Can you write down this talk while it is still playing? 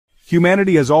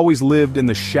Humanity has always lived in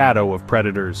the shadow of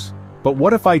predators. But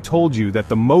what if I told you that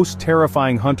the most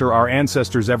terrifying hunter our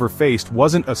ancestors ever faced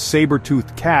wasn't a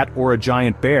saber-toothed cat or a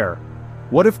giant bear?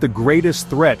 What if the greatest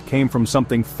threat came from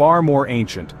something far more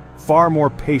ancient, far more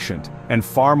patient, and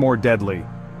far more deadly?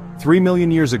 3 million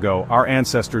years ago, our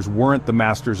ancestors weren't the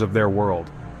masters of their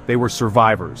world. They were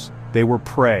survivors, they were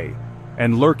prey.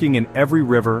 And lurking in every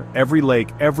river, every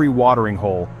lake, every watering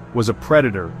hole, was a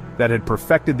predator that had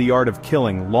perfected the art of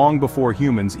killing long before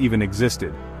humans even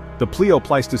existed. The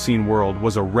Pleistocene world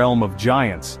was a realm of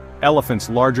giants, elephants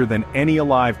larger than any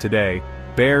alive today,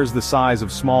 bears the size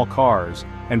of small cars,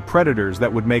 and predators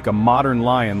that would make a modern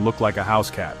lion look like a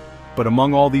house cat. But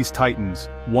among all these titans,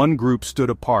 one group stood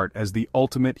apart as the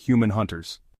ultimate human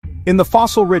hunters. In the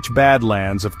fossil-rich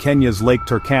Badlands of Kenya's Lake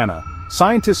Turkana,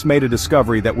 scientists made a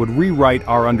discovery that would rewrite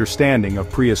our understanding of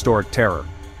prehistoric terror.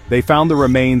 They found the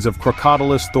remains of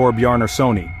Crocodylus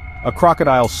thorbjarnarsoni, a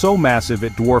crocodile so massive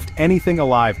it dwarfed anything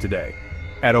alive today.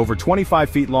 At over 25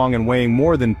 feet long and weighing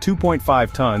more than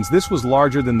 2.5 tons, this was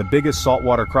larger than the biggest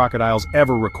saltwater crocodiles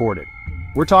ever recorded.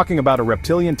 We're talking about a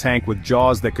reptilian tank with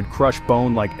jaws that could crush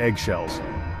bone like eggshells.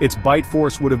 Its bite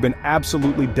force would have been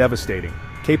absolutely devastating,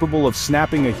 capable of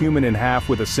snapping a human in half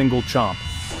with a single chomp.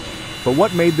 But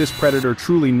what made this predator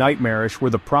truly nightmarish were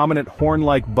the prominent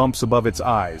horn-like bumps above its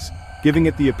eyes, giving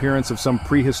it the appearance of some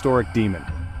prehistoric demon.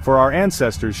 For our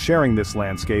ancestors sharing this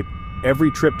landscape, every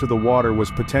trip to the water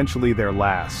was potentially their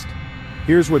last.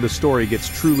 Here's where the story gets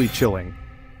truly chilling.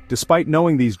 Despite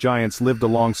knowing these giants lived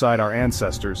alongside our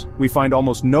ancestors, we find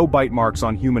almost no bite marks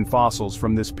on human fossils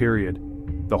from this period.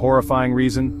 The horrifying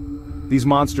reason? These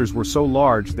monsters were so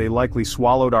large they likely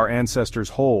swallowed our ancestors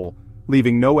whole,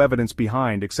 leaving no evidence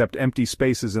behind except empty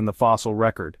spaces in the fossil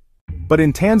record. But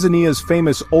in Tanzania's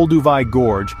famous Olduvai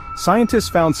Gorge, scientists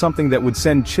found something that would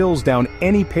send chills down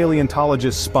any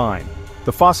paleontologist's spine: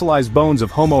 the fossilized bones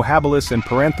of Homo habilis and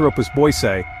Paranthropus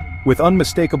boisei, with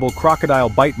unmistakable crocodile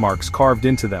bite marks carved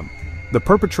into them. The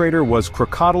perpetrator was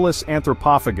Crocodylus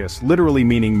anthropophagus, literally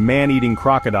meaning man-eating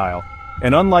crocodile,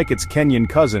 and unlike its Kenyan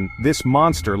cousin, this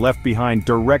monster left behind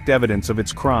direct evidence of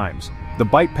its crimes. The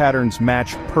bite patterns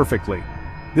match perfectly.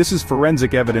 This is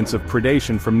forensic evidence of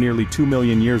predation from nearly 2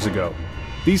 million years ago.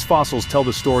 These fossils tell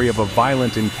the story of a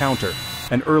violent encounter,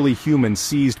 an early human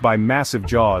seized by massive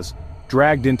jaws,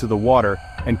 dragged into the water,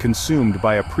 and consumed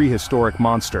by a prehistoric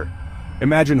monster.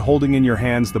 Imagine holding in your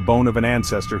hands the bone of an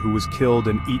ancestor who was killed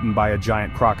and eaten by a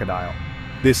giant crocodile.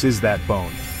 This is that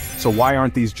bone. So why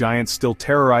aren't these giants still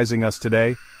terrorizing us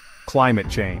today? Climate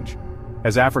change.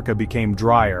 As Africa became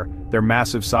drier, their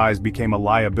massive size became a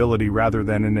liability rather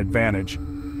than an advantage.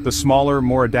 The smaller,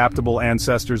 more adaptable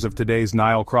ancestors of today's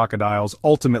Nile crocodiles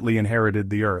ultimately inherited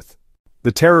the earth.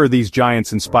 The terror these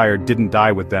giants inspired didn't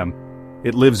die with them.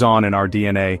 It lives on in our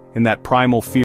DNA, in that primal fear